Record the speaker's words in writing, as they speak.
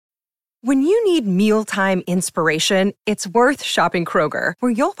When you need mealtime inspiration, it's worth shopping Kroger,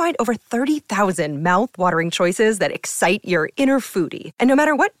 where you'll find over 30,000 mouth-watering choices that excite your inner foodie. And no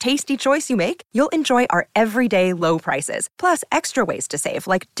matter what tasty choice you make, you'll enjoy our everyday low prices, plus extra ways to save,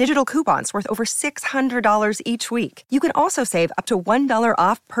 like digital coupons worth over $600 each week. You can also save up to $1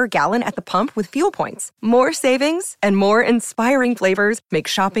 off per gallon at the pump with fuel points. More savings and more inspiring flavors make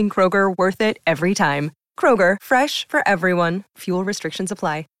shopping Kroger worth it every time. Kroger, fresh for everyone. Fuel restrictions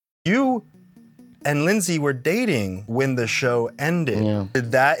apply. You and Lindsay were dating when the show ended. Yeah.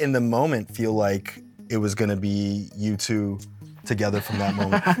 Did that in the moment feel like it was gonna be you two together from that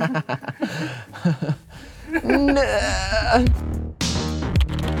moment? Nah.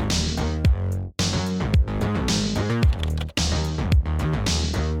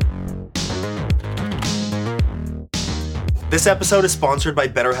 This episode is sponsored by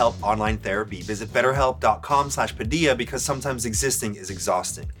BetterHelp Online Therapy. Visit betterhelp.com/Padilla because sometimes existing is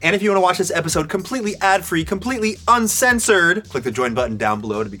exhausting. And if you want to watch this episode completely ad-free, completely uncensored, click the join button down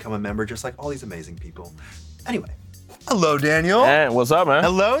below to become a member just like all these amazing people. Anyway. Hello, Daniel. Hey, what's up, man?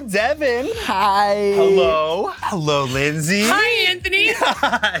 Hello, Devin. Hi. Hello. Hello, Lindsay. Hi, Anthony.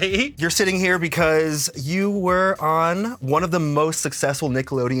 Hi. You're sitting here because you were on one of the most successful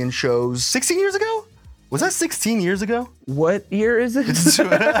Nickelodeon shows 16 years ago? Was that 16 years ago? What year is it?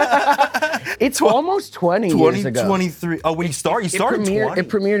 It's almost 20 years ago. 2023. Oh, when you started 20. It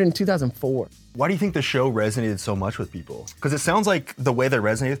premiered in 2004. Why do you think the show resonated so much with people? Because it sounds like the way that it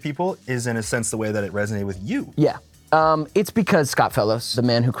resonated with people is, in a sense, the way that it resonated with you. Yeah. It's because Scott Fellows, the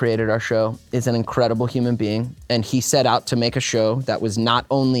man who created our show, is an incredible human being. And he set out to make a show that was not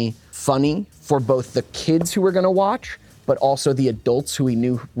only funny for both the kids who were going to watch, but also the adults who he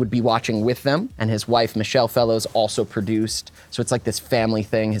knew would be watching with them. And his wife, Michelle Fellows, also produced. So it's like this family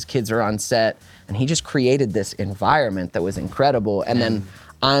thing. His kids are on set. And he just created this environment that was incredible. And then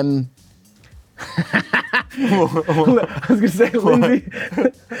I'm... I was gonna say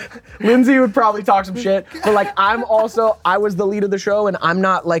Lindsay would probably talk some shit, but like I was the lead of the show, and I'm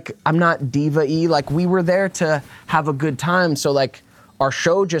not diva-y. Like, we were there to have a good time. So like, our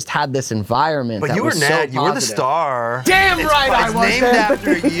show just had this environment. But you were Ned, you were the star. Damn right I was. It's named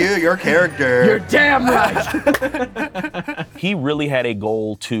after you, your character. You're damn right. He really had a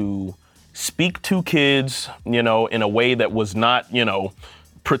goal to speak to kids, in a way that was not,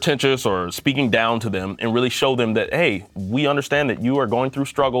 pretentious or speaking down to them, and really show them that, hey, we understand that you are going through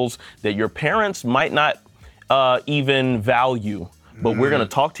struggles that your parents might not even value, but we're gonna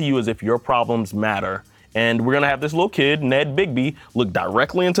talk to you as if your problems matter. And we're gonna have this little kid, Ned Bigby, look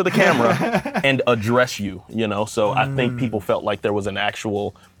directly into the camera and address you, So I think people felt like there was an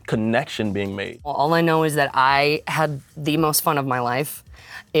actual connection being made. All I know is that I had the most fun of my life.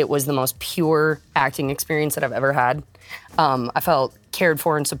 It was the most pure acting experience that I've ever had. I felt cared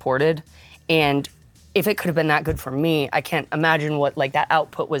for and supported. And if it could have been that good for me, I can't imagine what that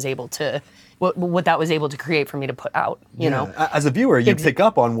output was able to, what that was able to create for me to put out, you know? As a viewer, you pick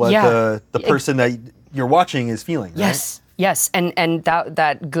up on what the person that you're watching is feeling, right? Yes, and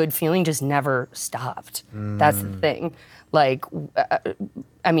that good feeling just never stopped. That's the thing.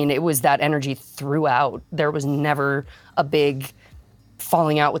 It was that energy throughout. There was never a big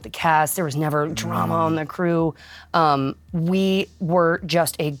falling out with the cast. There was never drama on the crew. We were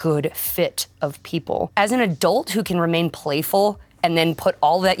just a good fit of people. As an adult who can remain playful and then put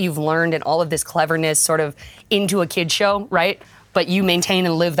all that you've learned and all of this cleverness sort of into a kid show, right? But you maintain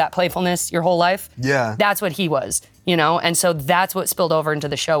and live that playfulness your whole life. Yeah. That's what he was, And so that's what spilled over into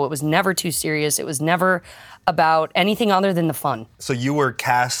the show. It was never too serious. It was never about anything other than the fun. So you were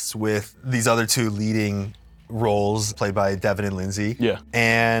cast with these other two leading roles played by Devin and Lindsay. Yeah.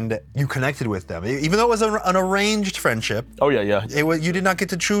 And you connected with them, even though it was an arranged friendship. Oh, yeah. You did not get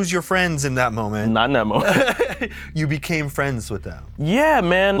to choose your friends in that moment. Not in that moment. You became friends with them. Yeah,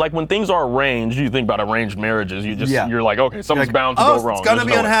 man. Like, when things are arranged, you think about arranged marriages. You're like, okay, something's bound to go wrong. It's gonna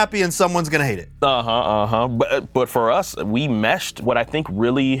be unhappy and someone's gonna hate it. But for us, we meshed. What I think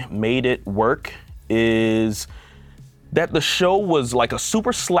really made it work is that the show was like a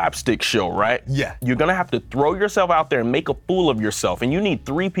super slapstick show, right? Yeah. You're gonna have to throw yourself out there and make a fool of yourself. And you need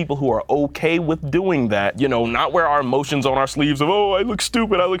three people who are okay with doing that. Not wear our emotions on our sleeves of, oh, I look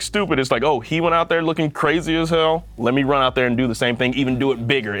stupid. It's like, oh, he went out there looking crazy as hell. Let me run out there and do the same thing, even do it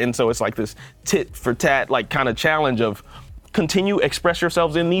bigger. And so it's like this tit for tat, kind of challenge of continue, express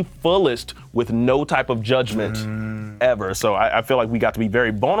yourselves in the fullest with no type of judgment ever. So I feel like we got to be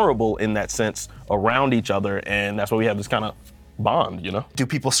very vulnerable in that sense around each other, and that's why we have this kind of bond, Do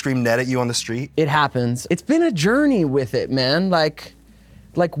people scream Ned at you on the street? It happens. It's been a journey with it, man.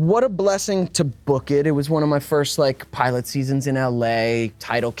 like, what a blessing to book it. It was one of my first, like, pilot seasons in LA,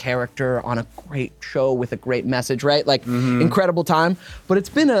 title character on a great show with a great message, right? Like, incredible time. But it's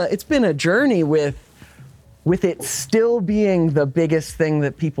been a journey with it still being the biggest thing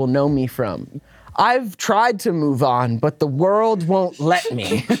that people know me from. I've tried to move on, but the world won't let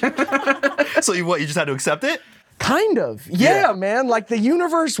me. So you just had to accept it? Kind of, yeah, man. Like, the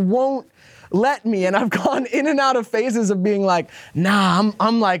universe won't let me, and I've gone in and out of phases of being like, nah,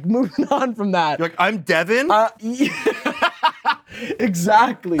 I'm like moving on from that. You're like, I'm Devin?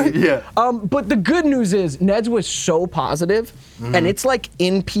 Exactly. Yeah. But the good news is Ned's was so positive, and it's like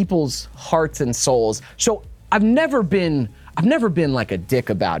in people's hearts and souls. So I've never been like a dick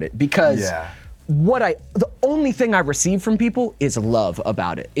about it, because the only thing I receive from people is love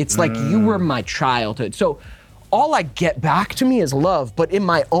about it. It's like, you were my childhood. So all I get back to me is love, but in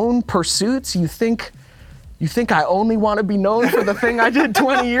my own pursuits, you think I only want to be known for the thing I did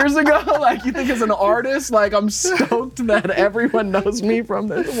 20 years ago? Like, you think as an artist, like, I'm stoked that everyone knows me from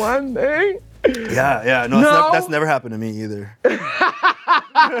this one thing? Yeah. No, that's never happened to me either.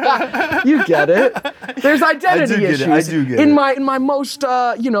 You get it. There's identity issues. I do get it. In my most,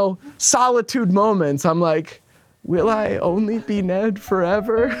 solitude moments, I'm like, will I only be Ned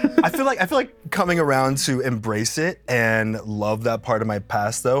forever? I feel like coming around to embrace it and love that part of my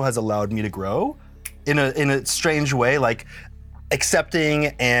past, though, has allowed me to grow in a strange way, like accepting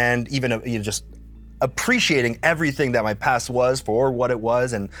and even just appreciating everything that my past was for what it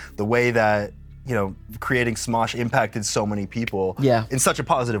was, and the way that, creating Smosh impacted so many people in such a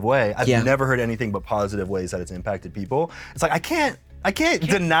positive way. I've never heard anything but positive ways that it's impacted people. It's like, I can't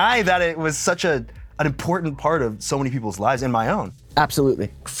deny that it was such an important part of so many people's lives, and my own.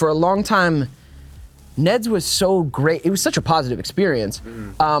 Absolutely. For a long time, Ned's was so great. It was such a positive experience,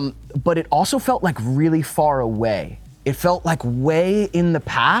 but it also felt like really far away. It felt like way in the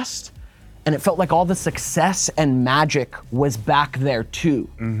past, and it felt like all the success and magic was back there too.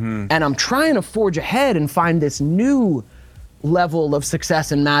 And I'm trying to forge ahead and find this new level of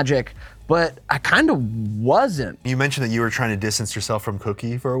success and magic, but I kind of wasn't. You mentioned that you were trying to distance yourself from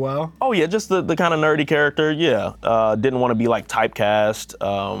Cookie for a while? Oh yeah, just the kind of nerdy character, didn't want to be like typecast.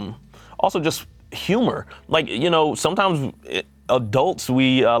 Also just humor. Like, sometimes adults,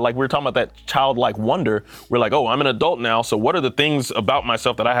 we were talking about that childlike wonder. We're like, oh, I'm an adult now, so what are the things about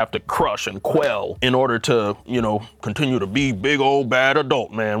myself that I have to crush and quell in order to, continue to be big old bad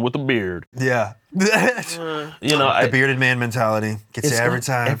adult man with a beard? Yeah. The bearded man mentality gets you every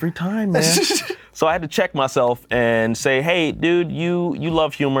time. Every time, man. So I had to check myself and say, hey, dude, you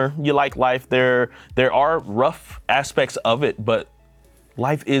love humor, you like life. There are rough aspects of it, but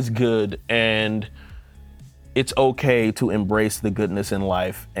life is good, and it's okay to embrace the goodness in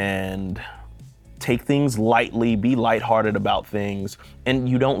life and take things lightly, be lighthearted about things, and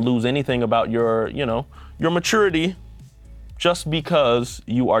you don't lose anything about your maturity just because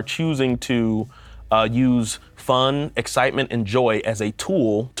you are choosing to use fun, excitement, and joy as a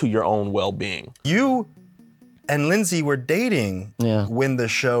tool to your own well-being. You and Lindsay were dating when the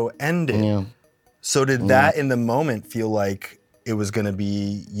show ended. Yeah. So did that in the moment feel like it was gonna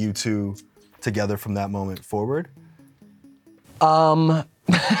be you two together from that moment forward? No.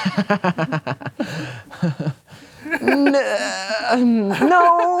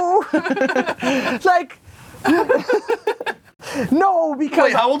 Like, no, because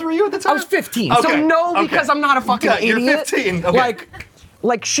Wait, how old were you at the time? I was 15. Okay. So no, because I'm not a fucking idiot. You're 15. Okay.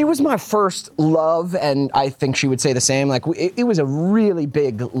 Like she was my first love, and I think she would say the same. Like, it was a really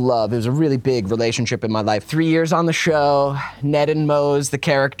big love. It was a really big relationship in my life. 3 years on the show, Ned and Mose, the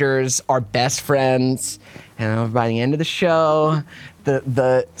characters, are best friends. And by the end of the show,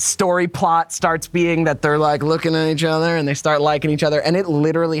 the story plot starts being that they're like looking at each other and they start liking each other. And it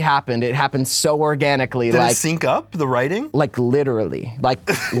literally happened. It happened so organically. Did it sync up, the writing? Like literally.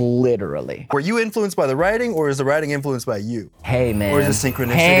 Were you influenced by the writing, or is the writing influenced by you? Hey, man. Or is it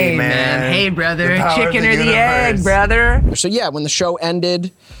synchronicity, hey, man? Hey, brother. The power Chicken of or the universe. egg, brother. So yeah, when the show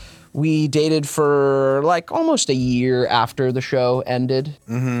ended, we dated for like almost a year after the show ended.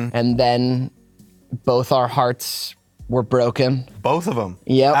 And then both our hearts were broken. Both of them?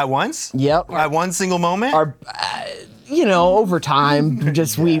 Yep. At once? Yep. At one single moment? Over time,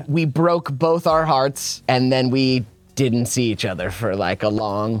 just we broke both our hearts, and then we didn't see each other for like a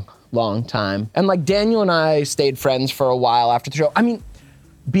long time. And like Daniel and I stayed friends for a while after the show. I mean,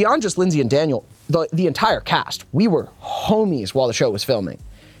 beyond just Lindsay and Daniel, the entire cast, we were homies while the show was filming.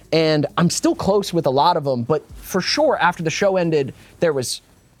 And I'm still close with a lot of them, but for sure after the show ended, there was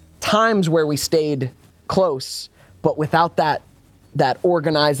times where we stayed close, but without that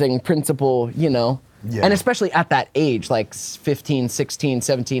organizing principle, Yeah. And especially at that age, like 15, 16,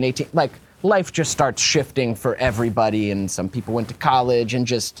 17, 18, like life just starts shifting for everybody. And some people went to college and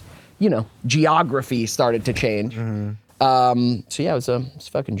just, geography started to change. So yeah, it was a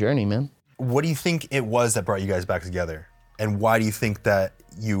fucking journey, man. What do you think it was that brought you guys back together? And why do you think that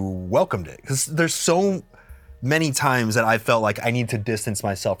you welcomed it? Because there's so many times that I felt like I need to distance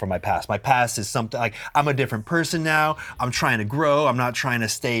myself from my past. My past is something like I'm a different person now. I'm trying to grow. I'm not trying to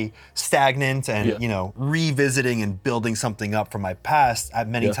stay stagnant and, revisiting and building something up from my past. At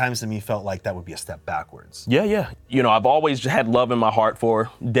many times to me felt like that would be a step backwards. Yeah. I've always had love in my heart for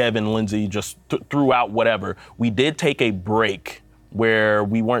Dev and Lindsay just throughout whatever. We did take a break where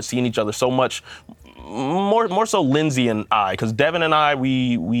we weren't seeing each other so much. More so Lindsay and I, because Devin and I,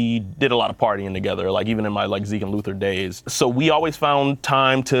 we did a lot of partying together, like even in my Zeke and Luther days. So we always found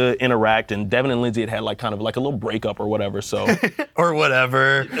time to interact, and Devin and Lindsay had kind of a little breakup or whatever, so. Or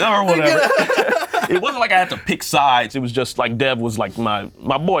whatever. It wasn't like I had to pick sides. It was just like Dev was like my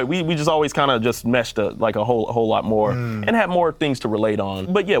boy. We just always kind of just meshed a whole lot more and had more things to relate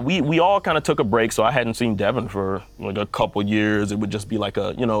on. But yeah, we all kind of took a break, so I hadn't seen Devin for a couple years. It would just be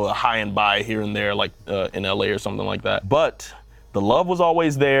a high and by here and there, in LA or something like that. But the love was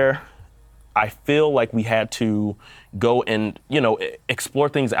always there. I feel like we had to go and, explore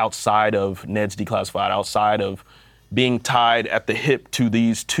things outside of Ned's Declassified, outside of being tied at the hip to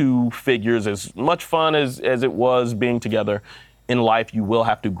these two figures. As much fun as it was being together, in life you will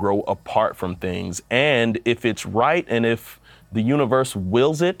have to grow apart from things. And if it's right and if the universe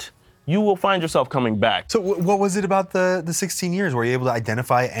wills it, you will find yourself coming back. So what was it about the 16 years? Were you able to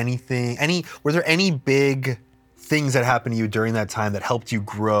identify anything? Were there any big things that happened to you during that time that helped you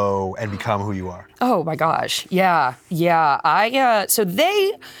grow and become who you are? Oh my gosh, yeah.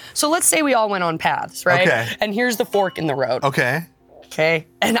 So let's say we all went on paths, right? Okay. And here's the fork in the road. Okay.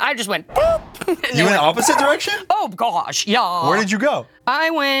 And I just went, boop. You went opposite direction? Oh gosh, yeah. Where did you go? I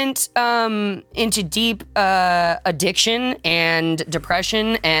went into deep addiction and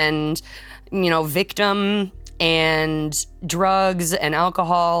depression and, victim and drugs and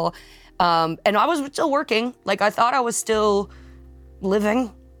alcohol. And I was still working. I thought I was still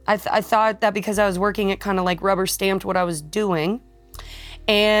living. I thought that because I was working, it kind of rubber stamped what I was doing.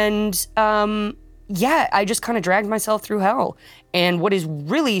 And I just kind of dragged myself through hell. And what is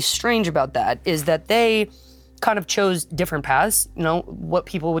really strange about that is that they kind of chose different paths, what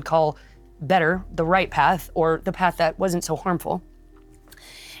people would call better, the right path, or the path that wasn't so harmful.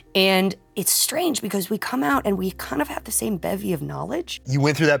 And it's strange because we come out and we kind of have the same bevy of knowledge. You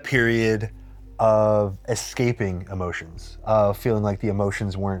went through that period of escaping emotions, of feeling like the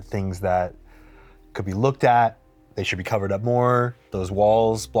emotions weren't things that could be looked at. They should be covered up more. Those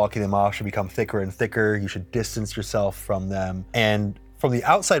walls blocking them off should become thicker and thicker. You should distance yourself from them. And from the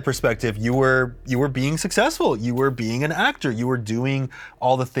outside perspective, you were being successful. You were being an actor. You were doing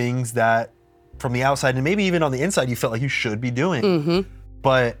all the things that from the outside and maybe even on the inside you felt like you should be doing. Mm-hmm.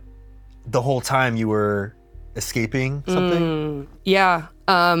 But the whole time you were escaping something?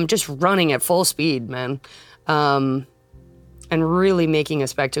 Just running at full speed, man. And really making a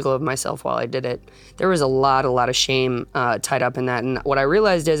spectacle of myself while I did it. There was a lot of shame tied up in that. And what I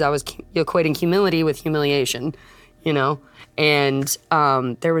realized is I was equating humility with humiliation, And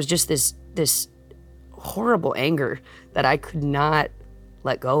there was just this horrible anger that I could not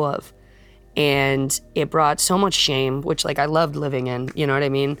let go of. And it brought so much shame, which I loved living in, you know what I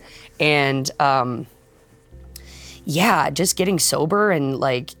mean? And just getting sober and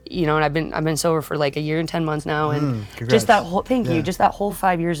and I've been sober for a year and 10 months now. And just that whole, just that whole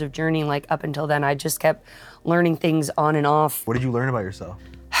 5 years of journey, up until then, I just kept learning things on and off. What did you learn about yourself?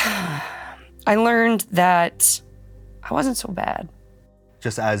 I learned that I wasn't so bad.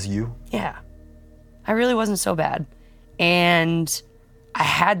 Just as you? Yeah, I really wasn't so bad. And I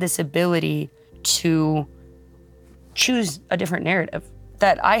had this ability to choose a different narrative,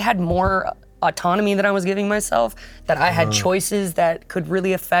 that I had more autonomy that I was giving myself, that I had choices that could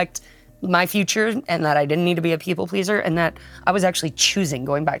really affect my future, and that I didn't need to be a people pleaser, and that I was actually choosing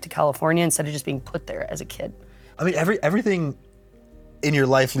going back to California instead of just being put there as a kid. I mean, everything in your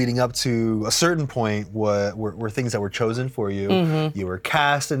life leading up to a certain point were things that were chosen for you. Mm-hmm. You were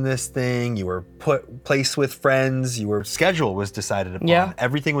cast in this thing, you were placed with friends, your schedule was decided upon. Yeah.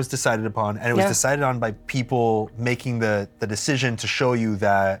 Everything was decided upon, and it was decided on by people making the decision to show you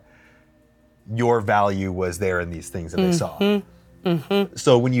that your value was there in these things that they saw. Mm-hmm.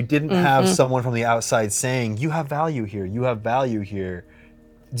 So when you didn't have someone from the outside saying, you have value here, do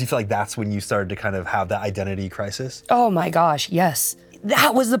you feel like that's when you started to kind of have that identity crisis? Oh my gosh, yes.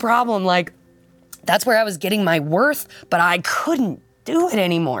 That was the problem. That's where I was getting my worth, but I couldn't do it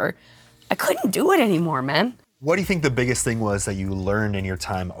anymore. I couldn't do it anymore, man. What do you think the biggest thing was that you learned in your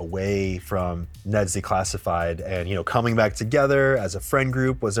time away from Ned's Declassified and, coming back together as a friend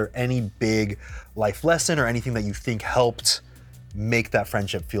group? Was there any big life lesson or anything that you think helped make that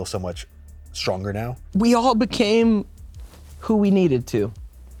friendship feel so much stronger now? We all became who we needed to,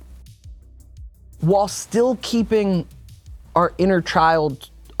 while still keeping our inner child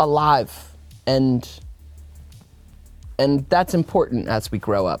alive. And that's important as we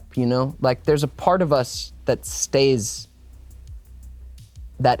grow up, Like, there's a part of us that stays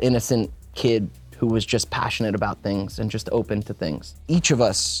that innocent kid who was just passionate about things and just open to things. Each of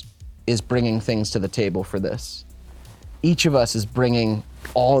us is bringing things to the table for this. Each of us is bringing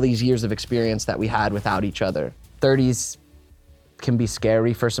all these years of experience that we had without each other. 30s can be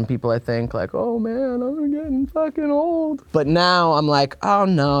scary for some people, I think. Like, oh man, I'm getting fucking old. But now I'm like, oh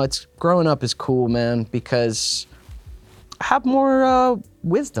no, growing up is cool, man, because I have more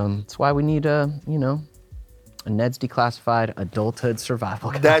wisdom. That's why we need a Ned's Declassified adulthood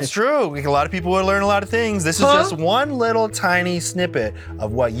survival guide. That's true. A lot of people would learn a lot of things. This is just one little tiny snippet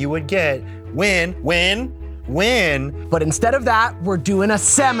of what you would get when. But instead of that, we're doing a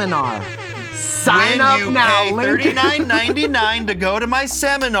seminar. Sign up now. When you pay $39.99 to go to my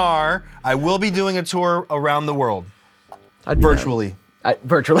seminar, I will be doing a tour around the world. Virtually.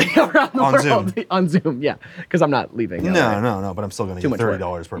 Virtually around the world. Zoom. On Zoom, yeah. Because I'm not leaving. No, but I'm still going to get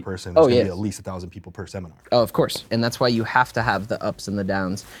 $30 per person. There's going to be at least 1,000 people per seminar. Oh, of course. And that's why you have to have the ups and the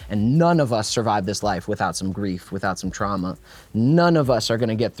downs. And none of us survive this life without some grief, without some trauma. None of us are going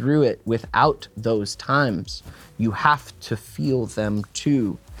to get through it without those times. You have to feel them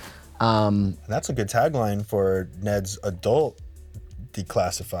too. That's a good tagline for Ned's adult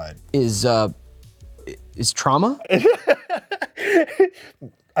Declassified. Is trauma?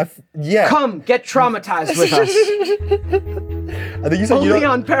 Yeah. Come, get traumatized with us. I think you said Only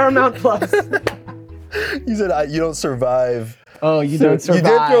on Paramount Plus. You said you don't survive. Oh, you don't survive. You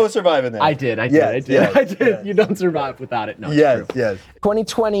did throw a survive in there. I did. Yes. You don't survive without it. No, yes, it's true. yes.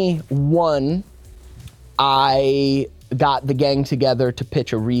 2021, I got the gang together to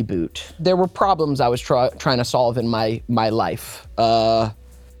pitch a reboot. There were problems I was trying to solve in my life.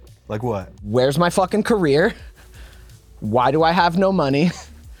 Like what? Where's my fucking career? Why do I have no money?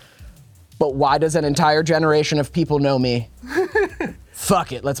 But why does an entire generation of people know me?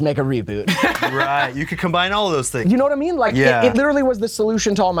 Fuck it, let's make a reboot. Right, you could combine all of those things. You know what I mean? Like, yeah. it literally was the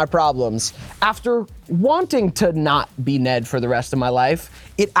solution to all my problems. After wanting to not be Ned for the rest of my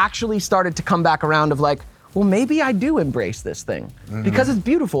life, it actually started to come back around of like, well, maybe I do embrace this thing because it's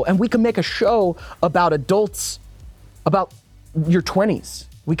beautiful and we can make a show about adults, about your 20s.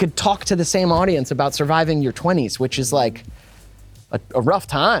 We could talk to the same audience about surviving your 20s, which is like a rough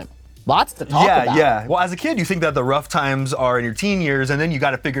time. Lots to talk about. Yeah. Well, as a kid, you think that the rough times are in your teen years, and then you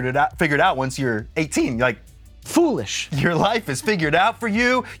got to figure it out once you're 18. You're like, foolish. Your life is figured out for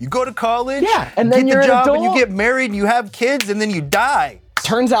you. You go to college, and then get you're the job, an and you adult. get married, and you have kids, and then you die.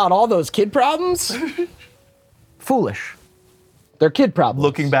 Turns out all those kid problems, foolish. They're kid problems.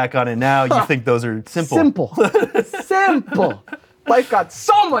 Looking back on it now, you think those are simple. Simple. Life got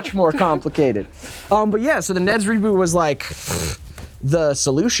so much more complicated. But yeah, so the Ned's reboot was like the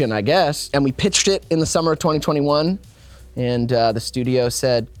solution, I guess. And we pitched it in the summer of 2021. And the studio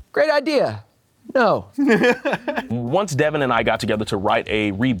said, great idea. No. Once Devin and I got together to write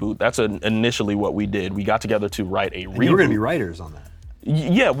a reboot, that's initially what we did. We got together to write a reboot. You were going to be writers on that.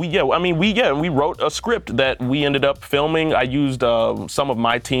 We wrote a script that we ended up filming. I used some of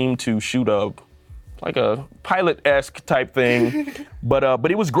my team to shoot a pilot-esque type thing, but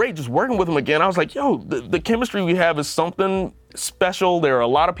it was great just working with him again. I was like, yo, the chemistry we have is something special. There are a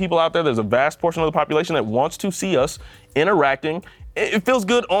lot of people out there. There's a vast portion of the population that wants to see us interacting. It feels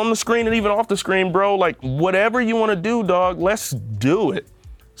good on the screen and even off the screen, bro. Like, whatever you want to do, dog, let's do it.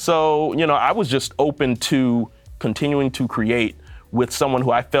 So, I was just open to continuing to create with someone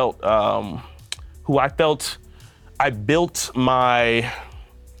who I felt I built my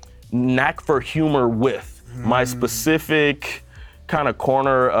knack for humor with, my specific kind of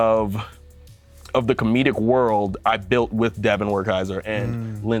corner of the comedic world I built with Devin Werkheiser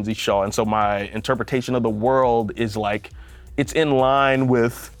and Lindsay Shaw. And so my interpretation of the world is like, it's in line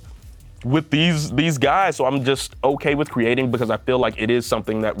with these guys. So I'm just okay with creating because I feel like it is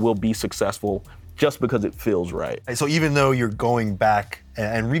something that will be successful just because it feels right. So even though you're going back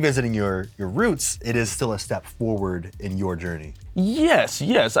and revisiting your roots, it is still a step forward in your journey. Yes.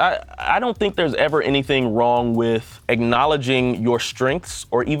 I don't think there's ever anything wrong with acknowledging your strengths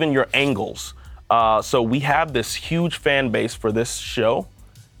or even your angles. So we have this huge fan base for this show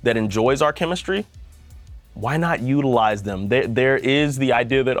that enjoys our chemistry. Why not utilize them? There is the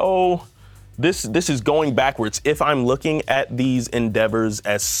idea that, this is going backwards. If I'm looking at these endeavors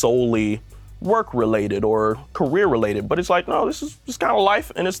as solely work related or career related, but it's like, no, this is just kind of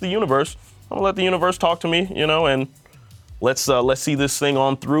life and it's the universe. I'm gonna let the universe talk to me, and let's see this thing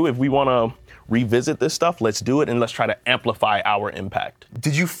on through. If we want to revisit this stuff, let's do it, and let's try to amplify our impact.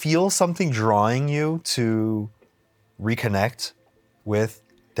 Did you feel something drawing you to reconnect with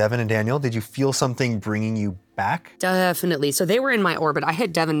Devin and Daniel? Did you feel something bringing you back? Definitely. So they were in my orbit. I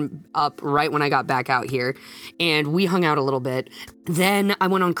hit Devin up right when I got back out here, and we hung out a little bit. Then I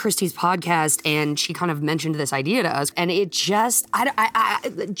went on Christy's podcast, and she kind of mentioned this idea to us, and it just,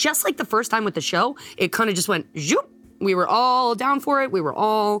 I just like the first time with the show, it kind of just went zoop. We were all down for it. We were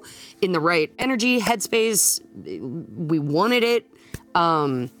all in the right energy, headspace. We wanted it.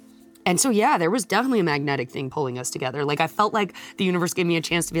 And so, yeah, there was definitely a magnetic thing pulling us together. Like, I felt like the universe gave me a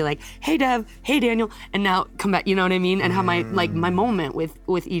chance to be like, hey, Dev, hey, Daniel, and now come back, you know what I mean? And have my moment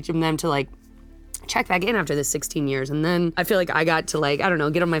with each of them to, like, check back in after this 16 years. And then I feel like I got to, like, I don't know,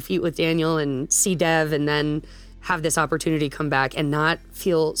 get on my feet with Daniel and see Dev and then have this opportunity come back and not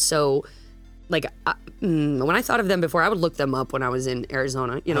feel so... Like, when I thought of them before, I would look them up when I was in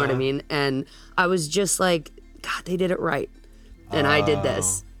Arizona, you know what I mean? And I was just like, God, they did it right. And I did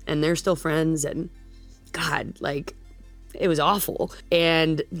this. And they're still friends. And God, like, it was awful.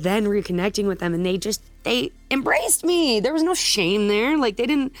 And then reconnecting with them, and they embraced me. There was no shame there. Like, they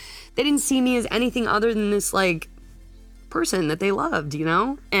didn't see me as anything other than this, like, person that they loved,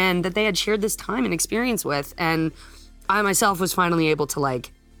 and that they had shared this time and experience with. And I myself was finally able to,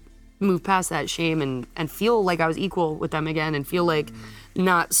 like, move past that shame and feel like I was equal with them again and feel like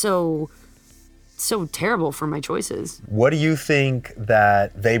not so terrible for my choices. What do you think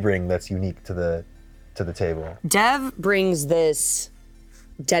that they bring that's unique to the table? Dev brings this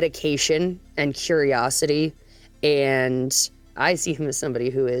dedication and curiosity, and I see him as somebody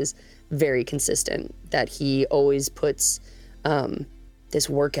who is very consistent, that he always puts this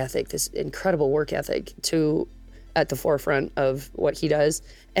work ethic, this incredible work ethic at the forefront of what he does.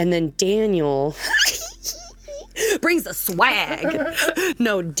 And then Daniel brings the swag.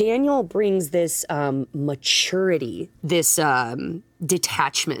 No, Daniel brings this maturity, this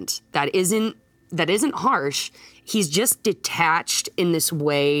detachment that isn't harsh. He's just detached in this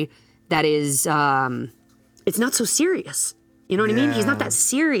way that is, it's not so serious. You know what I mean? He's not that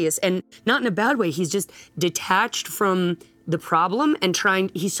serious, and not in a bad way. He's just detached from the problem and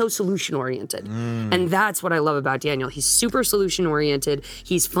he's so solution oriented. And that's what I love about Daniel. He's super solution oriented.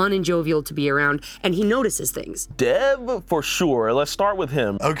 He's fun and jovial to be around, and he notices things. Dev, for sure. Let's start with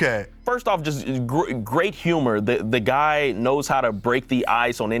him. Okay. First off, just great humor. The guy knows how to break the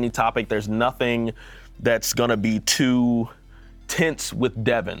ice on any topic. There's nothing that's gonna be too tense with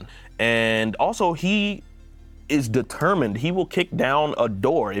Devin. And also, he is determined. He will kick down a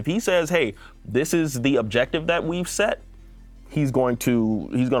door. If he says, hey, this is the objective that we've set, he's going to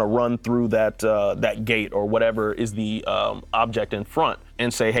run through that gate or whatever is the object in front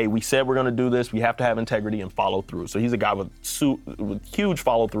and say, hey, we said we're gonna do this. We have to have integrity and follow through. So he's a guy with huge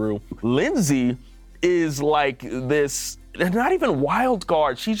follow through. Lindsay is like this, not even wild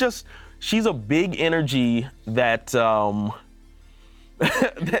card. She's a big energy that, that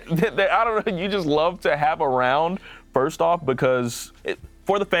I don't know, you just love to have around, first off, because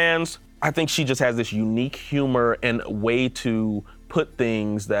for the fans, I think she just has this unique humor and way to put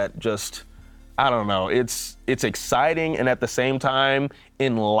things that just, I don't know, it's exciting and at the same time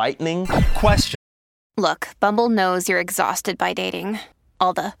enlightening. Question. Look, Bumble knows you're exhausted by dating.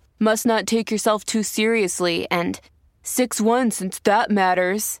 All the must not take yourself too seriously and 6'1" since that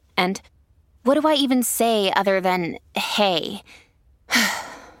matters. And what do I even say other than hey?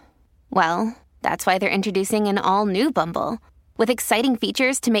 Well, that's why they're introducing an all-new Bumble. With exciting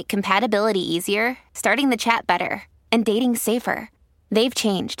features to make compatibility easier, starting the chat better, and dating safer. They've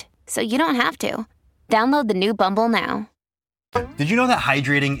changed, so you don't have to. Download the new Bumble now. Did you know that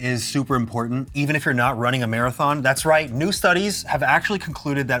hydrating is super important, even if you're not running a marathon? That's right, new studies have actually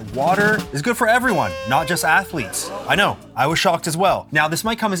concluded that water is good for everyone, not just athletes. I know, I was shocked as well. Now, this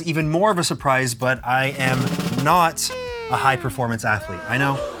might come as even more of a surprise, but I am not a high-performance athlete. I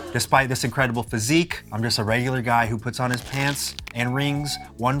know. Despite this incredible physique, I'm just a regular guy who puts on his pants and rings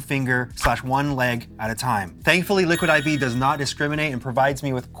one finger/one leg at a time. Thankfully, Liquid IV does not discriminate and provides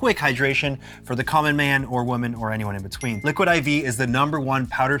me with quick hydration for the common man or woman or anyone in between. Liquid IV is the #1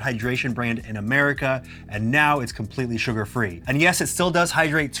 powdered hydration brand in America, and now it's completely sugar-free. And yes, it still does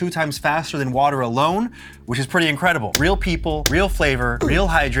hydrate 2 times faster than water alone, which is pretty incredible. Real people, real flavor, real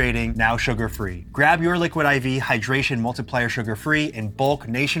hydrating, now sugar-free. Grab your Liquid IV Hydration Multiplier sugar-free in bulk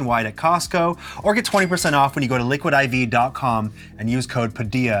nationwide at Costco, or get 20% off when you go to liquidiv.com and use code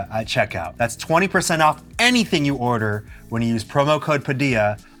Padilla at checkout. That's 20% off anything you order when you use promo code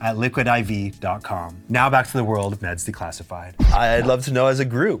Padilla at liquidiv.com. Now back to the world of Ned's Declassified. I'd love to know as a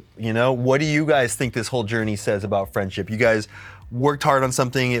group, what do you guys think this whole journey says about friendship? You guys worked hard on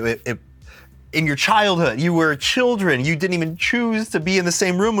something. In your childhood, you were children. You didn't even choose to be in the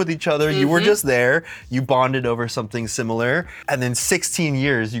same room with each other. You were just there. You bonded over something similar. And then 16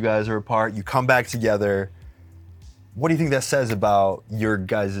 years you guys are apart. You come back together. What do you think that says about your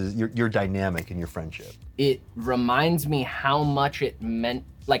guys' your dynamic and your friendship? It reminds me how much it meant,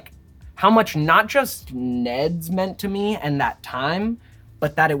 like how much not just Ned's meant to me and that time,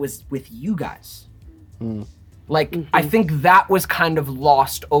 but that it was with you guys. Like, I think that was kind of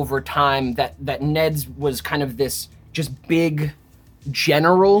lost over time, that Ned's was kind of this just big,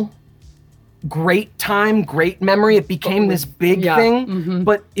 general, great time, great memory. It became this big thing,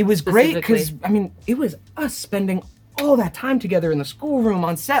 but it was great because, it was us spending all that time together in the schoolroom,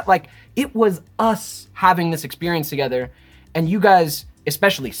 on set. Like, it was us having this experience together, and you guys,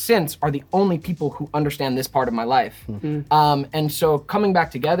 especially since, are the only people who understand this part of my life. And so coming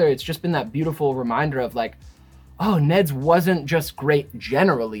back together, it's just been that beautiful reminder of like, oh, Ned's wasn't just great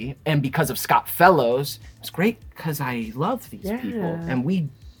generally, and because of Scott Fellows, it was great because I love these people, and we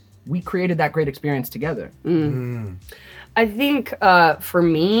created that great experience together. I think for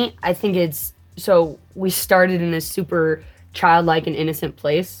me, so we started in this super childlike and innocent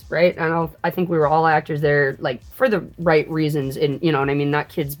place, right? And I think we were all actors there, like for the right reasons, and you know what I mean, not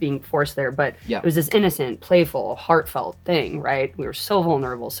kids being forced there, but it was this innocent, playful, heartfelt thing, right? We were so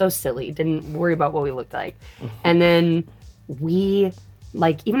vulnerable, so silly, didn't worry about what we looked like. And then we,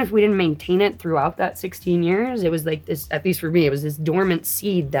 like, even if we didn't maintain it throughout that 16 years, it was like this, at least for me, it was this dormant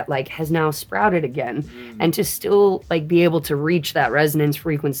seed that like has now sprouted again. And to still like be able to reach that resonance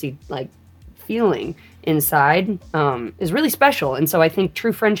frequency, like feeling inside is really special. And so I think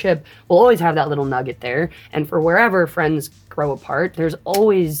true friendship will always have that little nugget there. And for wherever friends grow apart, there's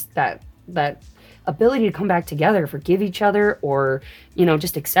always that ability to come back together, forgive each other, or,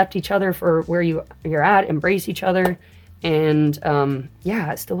 just accept each other for where you're at, embrace each other. And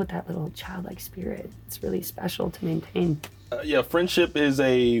still with that little childlike spirit. It's really special to maintain. Friendship is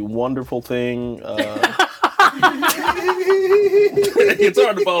a wonderful thing. It's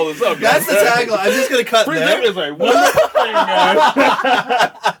hard to follow this up, guys. That's the tagline. I'm just going to cut Friendship there. is a wonderful thing, guys.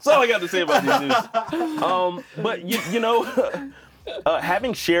 That's all I got to say about these news. But,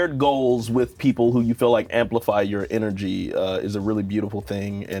 having shared goals with people who you feel like amplify your energy is a really beautiful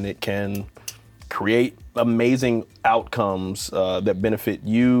thing, and it can create amazing outcomes that benefit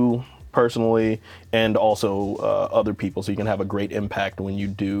you personally and also other people. So you can have a great impact when you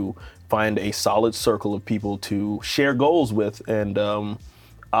do find a solid circle of people to share goals with and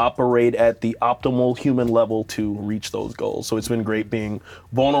operate at the optimal human level to reach those goals. So it's been great being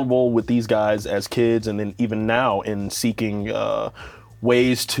vulnerable with these guys as kids, and then even now in seeking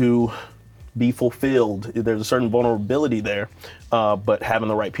ways to be fulfilled. There's a certain vulnerability there, but having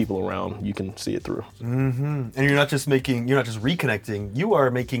the right people around, you can see it through. And you're not just reconnecting, you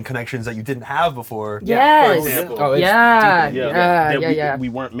are making connections that you didn't have before. Yes. For example. That we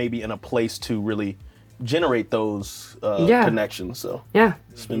weren't maybe in a place to really generate those connections. So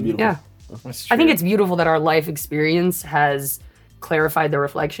it's been beautiful. Yeah. I think it's beautiful that our life experience has clarified the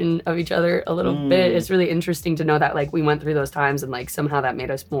reflection of each other a little bit. It's really interesting to know that like we went through those times and like somehow that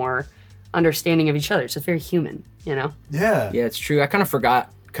made us more understanding of each other. It's just very human, Yeah, it's true. I kind of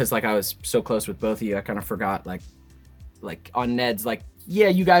forgot, because like I was so close with both of you, I kind of forgot like on Ned's, like, yeah,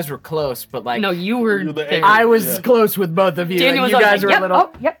 you guys were close, but like, no, you were there. I was close with both of you. Daniel and was you guys like, were a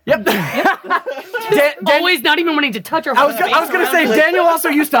little. Always not even wanting to touch her. I was gonna say Daniel also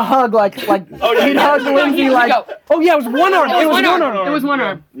used to hug like he'd hug Lindsay like. Oh yeah, it was one arm. It was one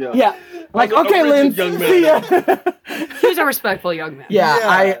arm. Yeah. Like, okay, Lynn. See ya. He was a respectful young man.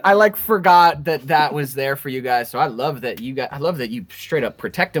 Yeah. I like forgot that was there for you guys. So I love that you straight up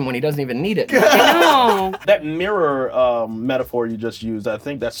protect him when he doesn't even need it. I know. That mirror metaphor you just used, I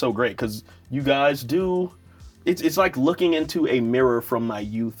think that's so great, because you guys do. It's like looking into a mirror from my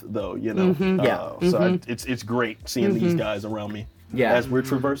youth, though. So it's great seeing these guys around me. Yeah. As we're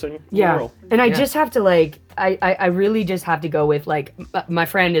traversing the world. And I just have to like, I really just have to go with like, my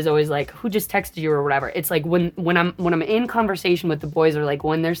friend is always like, who just texted you or whatever. It's like when I'm in conversation with the boys, or like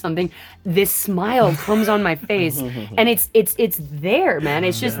when there's something, this smile comes on my face, and it's there, man.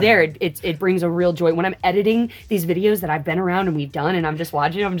 It's just there. It brings a real joy. When I'm editing these videos that I've been around and we've done, and I'm just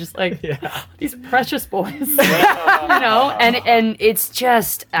watching, I'm just like, these precious boys, and it's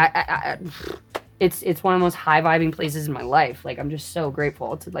just, It's one of the most high-vibing places in my life. Like, I'm just so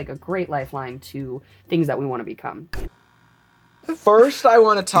grateful. It's like a great lifeline to things that we want to become. First, I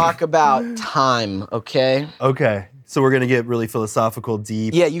want to talk about time, okay? Okay. So we're gonna get really philosophical,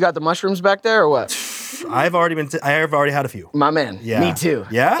 deep. Yeah, you got the mushrooms back there or what? I have already had a few. My man. Yeah. Me too.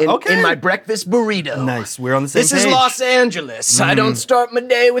 Yeah? In, Okay. In my breakfast burrito. Nice. We're on the same This page. is Los Angeles. I don't start my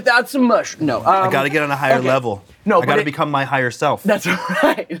day without some mushrooms. No. I gotta get on a higher okay. level. No, I gotta but become my higher self. That's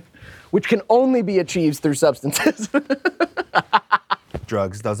right. Which can only be achieved through substances.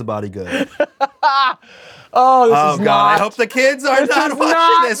 Drugs does the body good. Oh, this is God! not. I hope the kids are This not is watching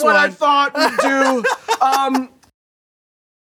not this what one. I thought we'd do.